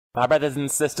My brothers and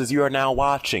sisters, you are now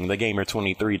watching The Gamer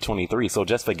 2323, so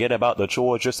just forget about the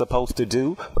chores you're supposed to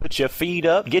do. Put your feet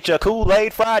up, get your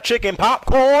Kool-Aid, fried chicken,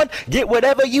 popcorn, get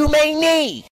whatever you may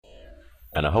need.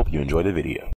 And I hope you enjoy the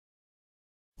video.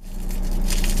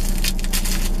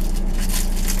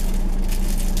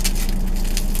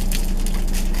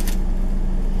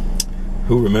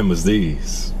 Who remembers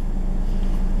these?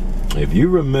 If you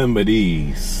remember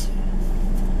these,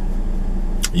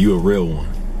 you a real one.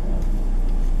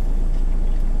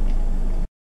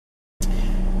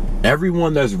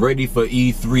 Everyone that's ready for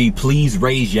E3, please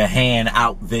raise your hand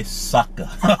out this sucker.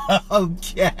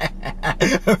 Okay.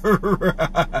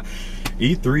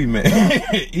 E3, man.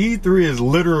 E3 is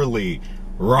literally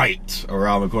right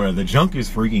around the corner. The junk is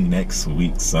freaking next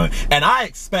week, son. And I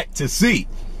expect to see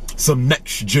some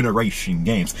next generation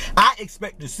games. I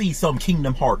expect to see some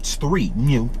Kingdom Hearts 3.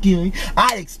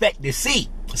 I expect to see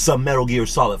some Metal Gear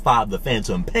Solid 5 The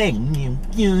Phantom Pain.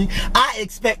 I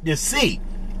expect to see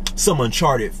some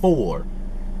Uncharted 4.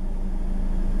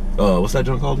 What's that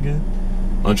junk called again?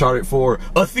 Uncharted 4,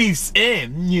 A Thief's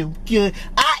End.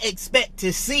 I expect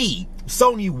to see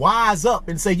Sony wise up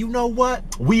and say, you know what?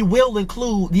 We will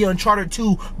include the Uncharted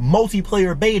 2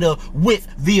 multiplayer beta with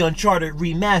the Uncharted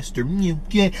remaster.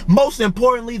 Most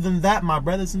importantly than that, my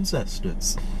brothers and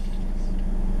sisters,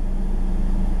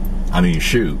 I mean,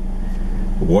 shoot.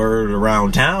 Word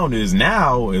around town is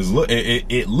now,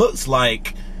 it looks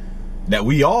like that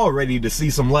we all ready to see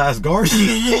some Last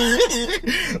Guardian.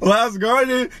 Last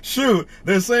Guardian, shoot,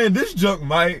 they're saying this junk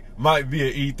might be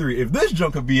at E3. If this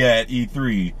junk could be at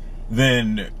E3,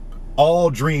 then all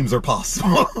dreams are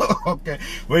possible. Okay,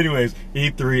 but anyways,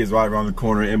 E3 is right around the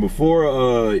corner, and before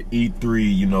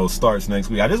E3, you know, starts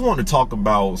next week, I just want to talk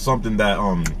about something that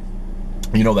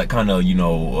you know, that kind of, you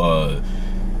know,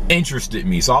 interested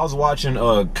me. So I was watching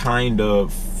kind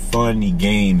of Funny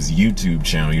Games YouTube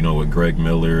channel, you know, with Greg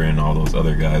Miller and all those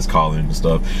other guys calling and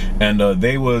stuff, and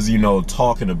they was, you know,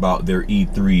 talking about their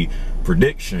E3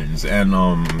 predictions. And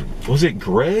was it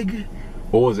Greg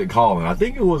or was it Colin? I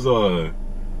think it was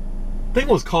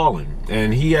Colin,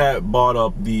 and he had brought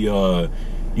up the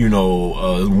you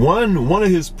know, one of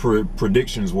his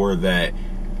predictions were that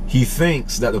he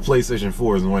thinks that the PlayStation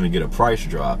 4 is going to get a price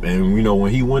drop. And you know,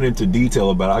 when he went into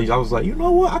detail about it, I was like, you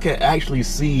know what, I can actually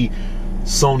see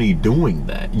Sony doing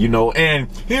that, you know. And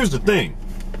here's the thing,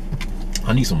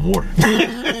 I need some water.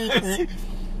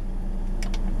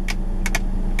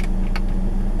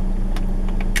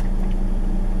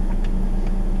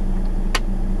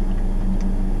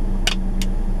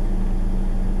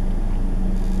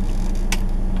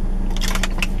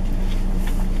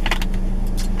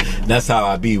 That's how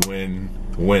I be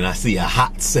when I see a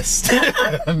hot sister.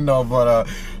 No, but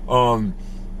what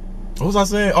was I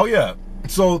saying? Oh yeah.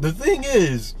 So the thing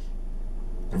is,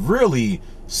 really,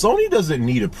 Sony doesn't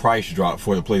need a price drop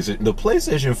for the PlayStation. The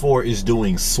PlayStation 4 is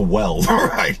doing swell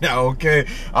right now, okay?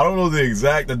 I don't know the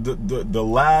exact, the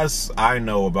last I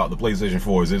know about the PlayStation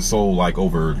 4 is it sold like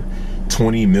over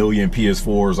 20 million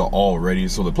PS4s already.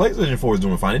 So the PlayStation 4 is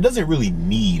doing fine. It doesn't really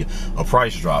need a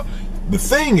price drop. The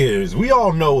thing is, we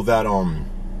all know that,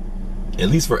 at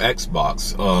least for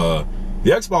Xbox, the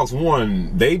Xbox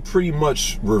One, they pretty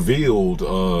much revealed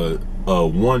a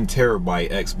 1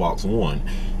 terabyte Xbox One.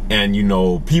 And, you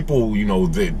know, people, you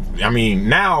know, I mean,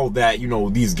 now that, you know,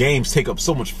 these games take up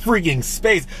so much freaking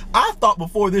space, I thought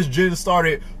before this gen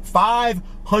started,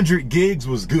 500 gigs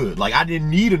was good. Like, I didn't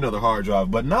need another hard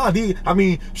drive. But nah, I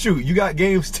mean, shoot, you got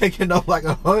games taking up like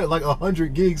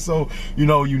 100 gigs. So, you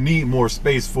know, you need more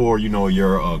space for, you know,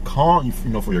 your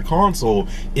for your console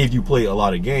if you play a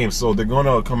lot of games. So they're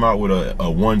gonna come out with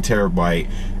a 1 terabyte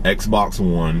Xbox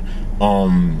One.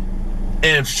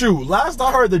 And shoot, last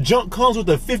I heard, the junk comes with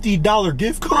a $50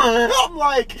 gift card. I'm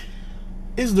like,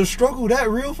 is the struggle that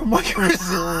real for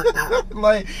Microsoft?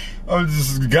 Like, I'm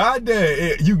just,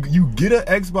 goddamn, you get an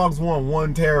Xbox One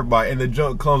 1 terabyte and the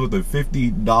junk comes with a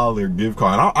 $50 gift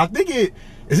card. I think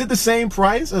is it the same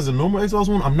price as a normal Xbox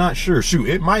One? I'm not sure. Shoot,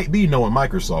 it might be knowing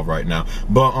Microsoft right now.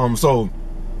 But so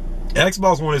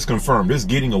Xbox One is confirmed. It's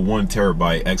getting a 1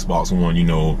 terabyte Xbox One, you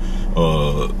know,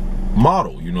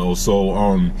 model, you know.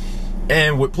 So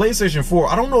and with PlayStation 4,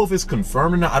 I don't know if it's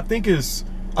confirmed or not. I think it's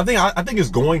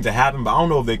going to happen, but I don't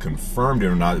know if they confirmed it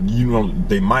or not. You know,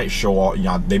 they might show it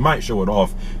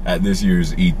off at this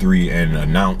year's E3 and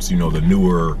announce, you know, the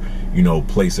newer, you know,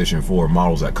 PlayStation 4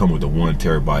 models that come with the 1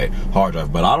 terabyte hard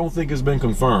drive. But I don't think it's been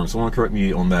confirmed. Someone correct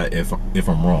me on that if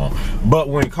I'm wrong. But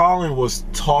when Colin was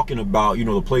talking about, you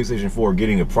know, the PlayStation 4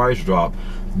 getting a price drop,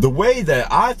 the way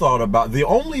that I thought about, the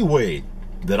only way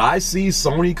that I see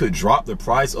Sony could drop the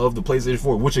price of the PlayStation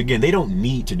 4, which again, they don't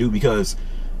need to do, because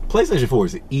PlayStation 4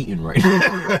 is eating right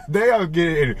now. They are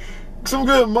getting some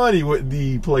good money with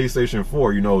the PlayStation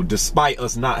 4, you know, despite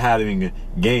us not having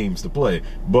games to play.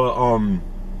 But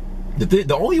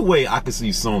the only way I could see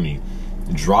Sony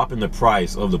dropping the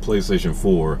price of the PlayStation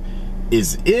 4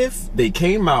 is if they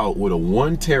came out with a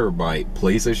 1 terabyte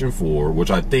PlayStation 4,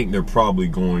 which I think they're probably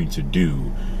going to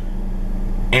do,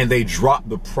 and they drop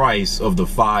the price of the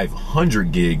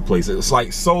 500 gig PlayStation. It's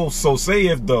like, so say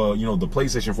if the, you know, the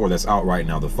PlayStation 4 that's out right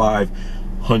now, the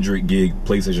 500 gig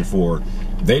PlayStation 4,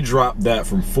 they drop that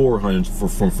from 400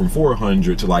 from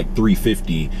 400 to like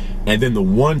 350, and then the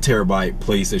 1 terabyte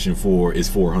PlayStation 4 is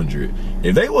 400.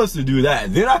 If they was to do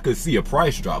that, then I could see a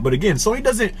price drop. But again, Sony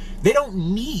they don't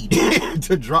need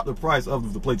to drop the price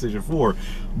of the PlayStation 4.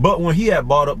 But when he had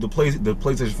bought up the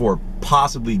PlayStation 4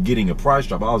 possibly getting a price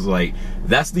drop, I was like,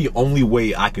 that's the only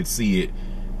way I could see it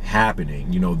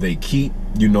happening. You know, they keep,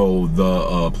 you know,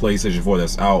 the PlayStation 4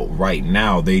 that's out right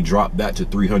now, they dropped that to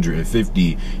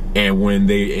 350, and when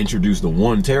they introduced the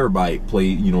 1 terabyte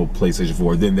PlayStation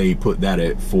 4, then they put that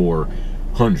at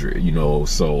 400, you know.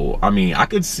 So I mean, I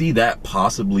could see that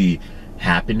possibly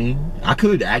happening. I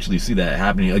could actually see that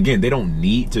happening. Again, they don't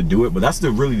need to do it, but that's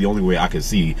really the only way I could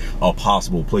see a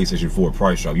possible PlayStation 4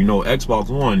 price drop. You know, Xbox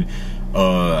One,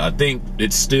 I think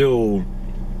it's still,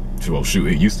 well, shoot,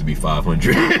 it used to be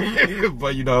 500,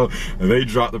 but you know, they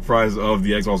dropped the price of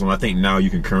the Xbox One. I think now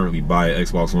you can currently buy an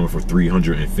Xbox One for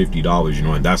 $350, you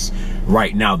know, and that's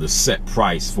right now the set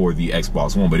price for the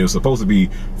Xbox One. But it was supposed to be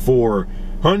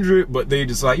 $400, but they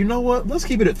decide, you know what, let's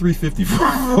keep it at $350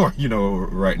 for, you know,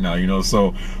 right now, you know.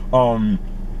 So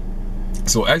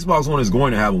so Xbox One is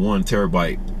going to have a 1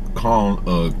 terabyte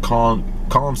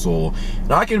console,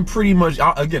 and I can pretty much,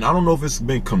 again, I don't know if it's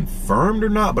been confirmed or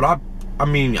not, but I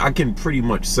mean, I can pretty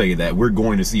much say that we're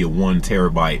going to see a 1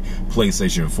 terabyte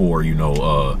PlayStation 4, you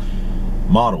know,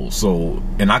 model. So,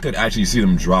 and I could actually see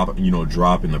them dropping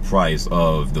the price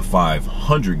of the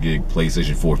 500 gig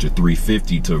PlayStation 4 to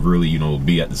 350 to really, you know,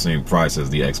 be at the same price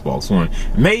as the Xbox One.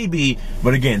 Maybe,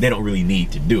 but again, they don't really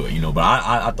need to do it, you know. But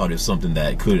I thought it's something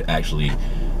that could actually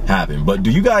happen. But do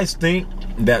you guys think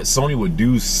that Sony would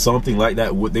do something like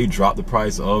that? Would they drop the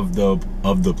price of the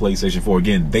PlayStation 4?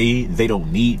 Again, they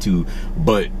don't need to,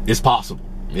 but it's possible.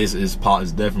 It's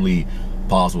definitely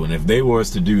possible. And if they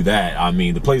was to do that, I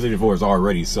mean, the PlayStation 4 is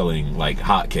already selling like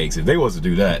hotcakes. If they was to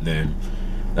do that, then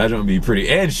that's gonna be pretty.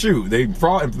 And shoot, they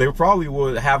probably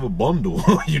would have a bundle,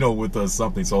 you know, with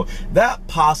something. So that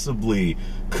possibly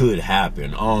could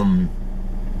happen.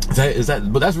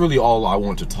 But that's really all I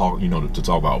want to talk, you know, to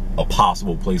talk about a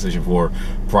possible PlayStation 4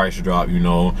 price drop, you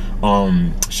know.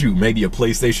 Shoot, maybe a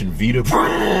PlayStation Vita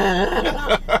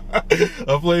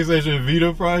a PlayStation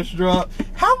Vita price drop.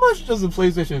 How much does a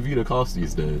PlayStation Vita cost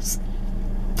these days?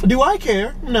 Do I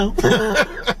care? No.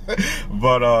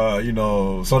 But you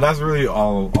know, so that's really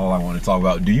all I want to talk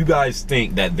about. Do you guys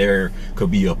think that there could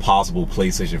be a possible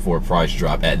PlayStation 4 price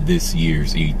drop at this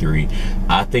year's E3?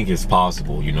 I think it's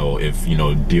possible, you know, if, you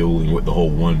know, dealing with the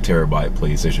whole 1 terabyte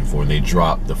PlayStation 4 and they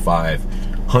drop the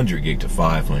 500 gig to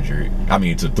 500, I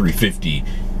mean to 350,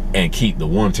 and keep the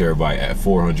 1 terabyte at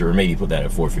 400, or maybe put that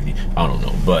at 450. I don't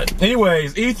know. But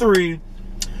anyways, E3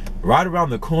 right around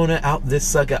the corner out this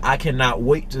sucker. I cannot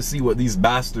wait to see what these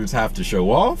bastards have to show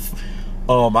off.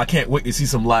 I can't wait to see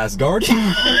some Last Guardian.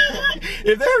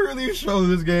 If they really show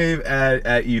this game at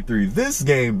E3, this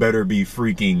game better be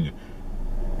freaking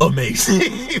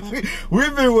amazing.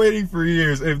 We've been waiting for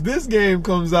years. If this game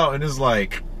comes out and it's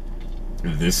like,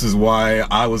 this is why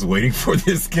I was waiting for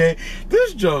this game,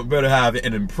 this junk better have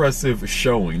an impressive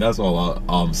showing. That's all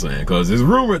I'm saying, because it's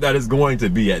rumored that it's going to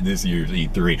be at this year's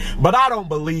E3, but I don't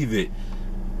believe it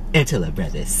until a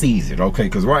brother sees it, okay?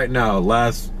 Because right now,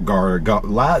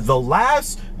 The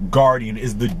Last Guardian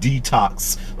is the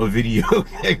detox of video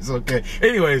games, okay?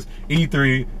 Anyways,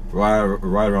 E3 right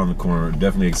around the corner.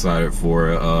 Definitely excited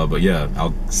for it. But yeah,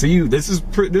 I'll see you. This is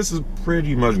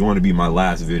pretty much going to be my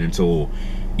last vid until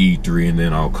E3, and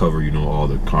then I'll cover, you know, all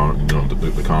the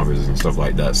the conferences and stuff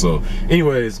like that. So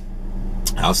anyways,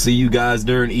 I'll see you guys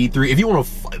during E3. If you want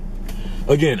to,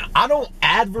 again, I don't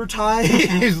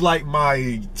advertise like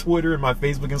my Twitter and my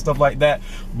Facebook and stuff like that,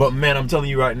 but man, I'm telling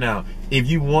you right now, if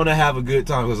you want to have a good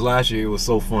time, because last year it was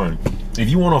so fun, if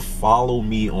you want to follow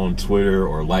me on Twitter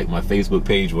or like my Facebook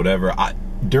page, whatever,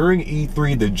 during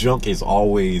E3 the junk is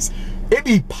always, it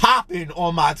be popping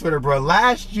on my Twitter, bro.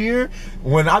 Last year,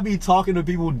 when I be talking to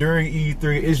people during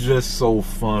E3, it's just so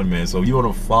fun, man. So if you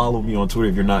want to follow me on Twitter,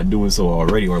 if you're not doing so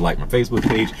already, or like my Facebook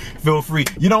page, feel free.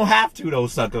 You don't have to though,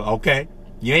 sucker, okay?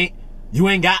 You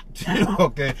ain't got to,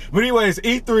 okay? But anyways,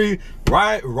 E3,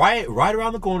 right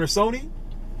around the corner. Sony,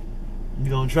 You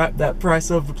gonna drop that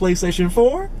price of the PlayStation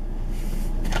 4?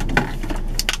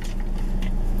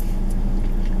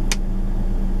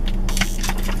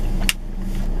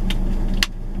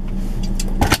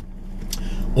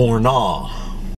 Or nah?